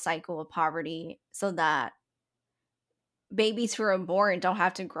generational cycle of poverty so that babies who are born don't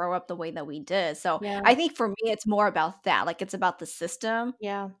have to grow up the way that we did. So Yeah. I think for me, it's more about that. Like, it's about the system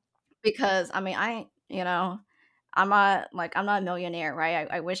Yeah. because I mean, you know, I'm not a millionaire, right?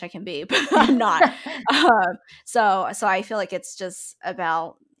 I wish I can be, but I'm not. So I feel like it's just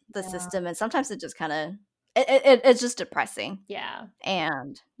about the Yeah. system, and sometimes it just kind of it's just depressing. Yeah.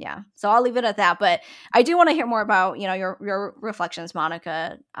 And yeah, so I'll leave it at that. But I do want to hear more about your reflections,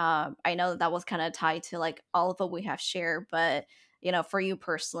 Monica. I know that was kind of tied to like all of what we have shared, but for you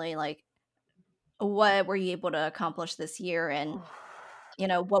personally, like what were you able to accomplish this year, and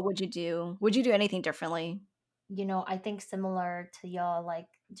what would you do? Would you do anything differently? I think similar to y'all, like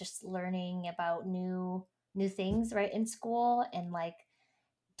just learning about new things, right, in school, and like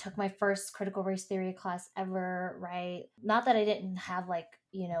took my first critical race theory class ever, right? Not that I didn't have like,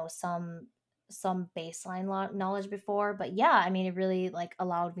 some baseline knowledge before, but yeah, I mean, it really like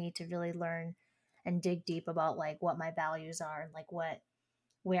allowed me to really learn and dig deep about like what my values are and like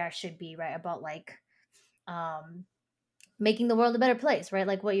where I should be, right? About like making the world a better place, right?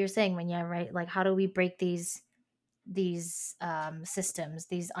 Like what you're saying, when yeah, right? Like how do we break these systems,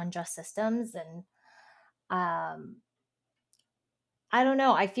 these unjust systems, and um I don't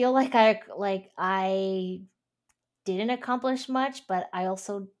know. I feel like I didn't accomplish much, but I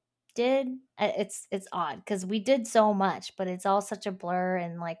also did. It's odd because we did so much, but it's all such a blur.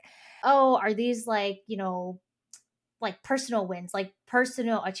 And like, oh, are these like, like personal wins, like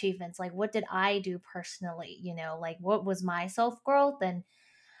personal achievements? Like, what did I do personally? Like what was my self growth? And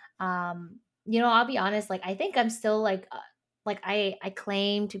I'll be honest. Like, I think I'm still like I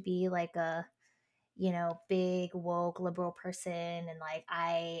claim to be like a big woke liberal person, and like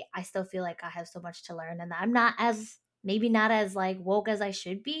I still feel like I have so much to learn, and I'm not as maybe not as like woke as I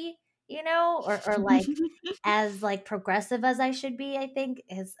should be, or like as like progressive as I should be. I think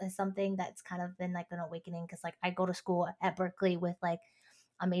is something that's kind of been like an awakening, because like I go to school at Berkeley with like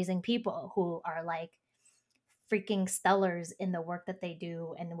amazing people who are like freaking stellars in the work that they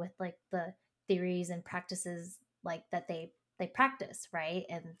do, and with like the theories and practices like that they practice, right?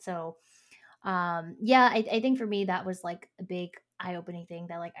 And so yeah, I think for me that was like a big eye-opening thing,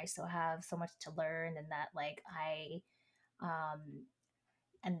 that like I still have so much to learn, and that like um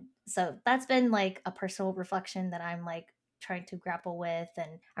and so that's been like a personal reflection that I'm like trying to grapple with.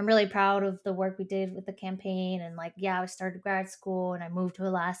 And I'm really proud of the work we did with the campaign. And like, yeah, I started grad school and I moved to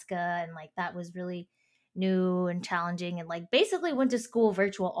Alaska, and like that was really new and challenging, and like basically went to school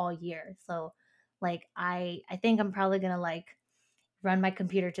virtual all year. So like I think I'm probably gonna like run my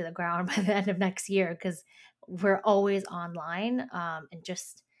computer to the ground by the end of next year, because we're always online. And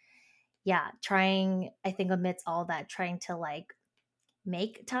just yeah, trying, I think amidst all that, trying to like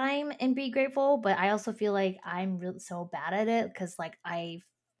make time and be grateful. But I also feel like I'm really so bad at it, because like I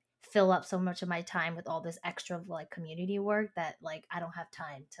fill up so much of my time with all this extra like community work, that like I don't have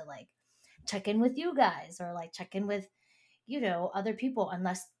time to like check in with you guys, or like check in with other people,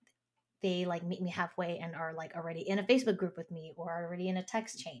 unless they like meet me halfway and are like already in a Facebook group with me, or already in a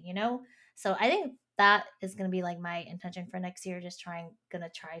text chain. So I think that is going to be like my intention for next year, just gonna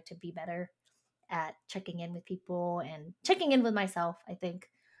try to be better at checking in with people and checking in with myself. I think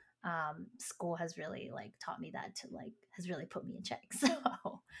school has really like taught me that, to like has really put me in check.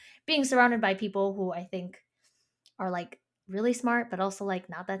 So being surrounded by people who I think are like really smart, but also like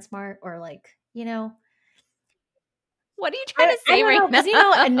not that smart, or like What are you trying to I say don't right know, now?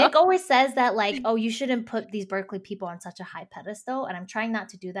 because Nick always says that like, oh, you shouldn't put these Berkeley people on such a high pedestal, and I'm trying not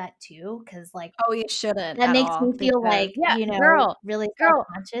to do that too, because like Oh, you shouldn't that at makes all me feel because like Yeah, girl, really self girl,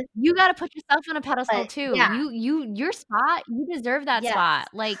 conscious. you got to put yourself on a pedestal But too. yeah, Your spot, you deserve that yes, spot.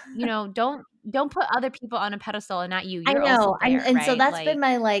 Like, don't put other people on a pedestal and not you. I You're also know, there, and so right? that's Like, been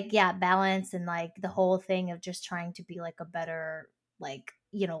my like balance, and like the whole thing of just trying to be like a better like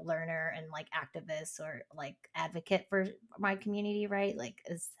learner and like activist, or like advocate for my community, right? Like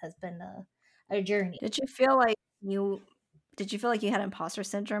has been a journey. did you feel like you had imposter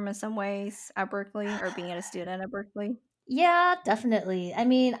syndrome in some ways at Berkeley, or being a student at Berkeley? Yeah, definitely. I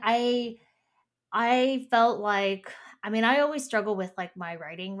mean, I felt like, I mean, I always struggle with like my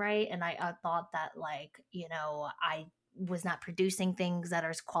writing, right? And I thought that like, I was not producing things that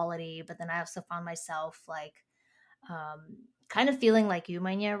are quality, but then I also found myself like kind of feeling like you,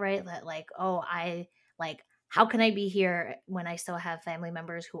 Manya, right? That like, oh, I like, how can I be here when I still have family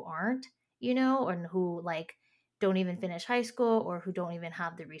members who aren't, and who like don't even finish high school, or who don't even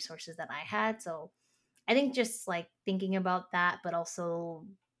have the resources that I had. So I think just like thinking about that, but also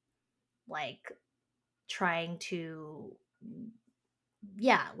like trying to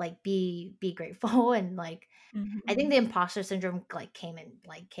yeah, like be grateful. And like I think Mhm. the imposter syndrome like came and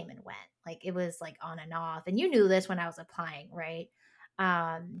went. Like it was like on and off, and you knew this when I was applying, right?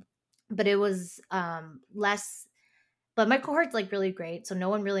 um but it was less, but my cohort's like really great, so no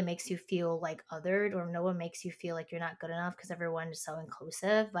one really makes you feel like othered, or no one makes you feel like you're not good enough, because everyone is so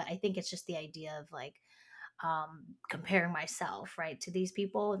inclusive. But I think it's just the idea of like comparing myself right to these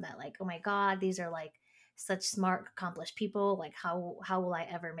people, and that like, oh my god, these are like such smart accomplished people, like how will I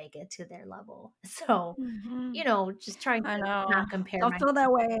ever make it to their level? So Mhm. just trying I to know. not compare Don't feel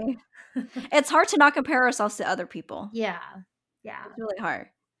that way. It's hard to not compare ourselves to other people. yeah, yeah, It's really hard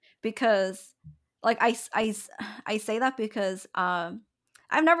because, like, I say that because I've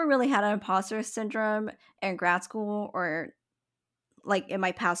never really had an imposter syndrome in grad school or like in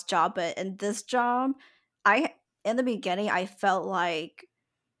my past job, but in this job, I in the beginning I felt like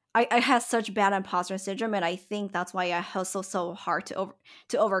I had such bad imposter syndrome, and I think that's why I hustle so hard to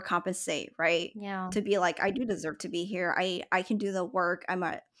overcompensate, right? yeah, To be like, I do deserve to be here. I can do the work. I'm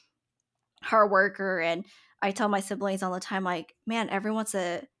a hard worker, and I tell my siblings all the time, like, man, everyone's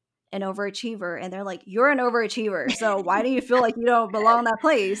an overachiever, and they're like, you're an overachiever, so why do you feel like you don't belong in that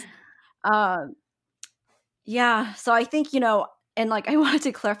place? Um, yeah, so I think and like I wanted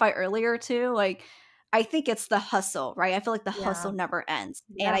to clarify earlier too, like I think it's the hustle, right? I feel like the hustle never ends.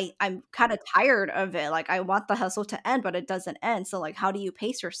 Yeah. And I'm kind of tired of it. Like, I want the hustle to end, but it doesn't end. So, like, how do you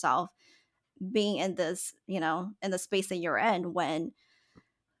pace yourself being in this, in the space that you're in when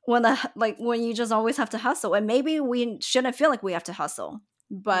when you just always have to hustle? And maybe we shouldn't feel like we have to hustle,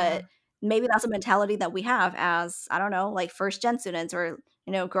 but maybe that's a mentality that we have as, I don't know, like first gen students, or,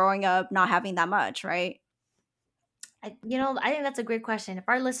 growing up not having that much, right? I think that's a great question. If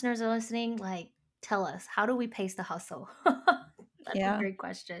our listeners are listening, like, tell us, how do we pace the hustle? That's a great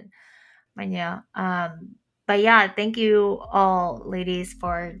question. But yeah, thank you all, ladies,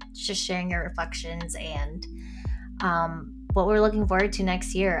 for just sharing your reflections and what we're looking forward to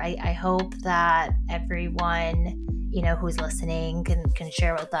next year. I hope that everyone, who's listening can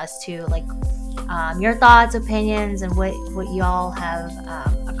share with us too, like your thoughts, opinions, and what y'all have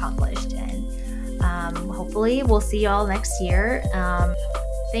accomplished. And hopefully we'll see y'all next year.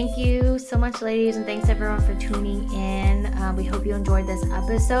 Thank you so much, ladies, and thanks everyone for tuning in. We hope you enjoyed this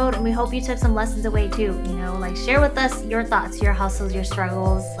episode, and we hope you took some lessons away too. Like, share with us your thoughts, your hustles, your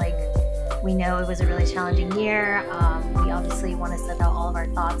struggles. Like, we know it was a really challenging year. We obviously want to send out all of our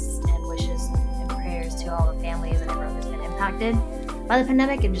thoughts and wishes and prayers to all the families and everyone who's been impacted by the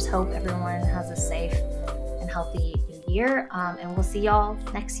pandemic, and just hope everyone has a safe and healthy new year. And we'll see y'all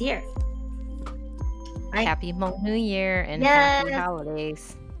next year. Right. Happy Hmong New Year and happy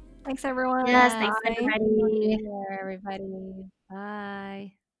holidays. Thanks, everyone. Yes, thanks, everybody. Everybody.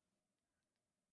 Bye.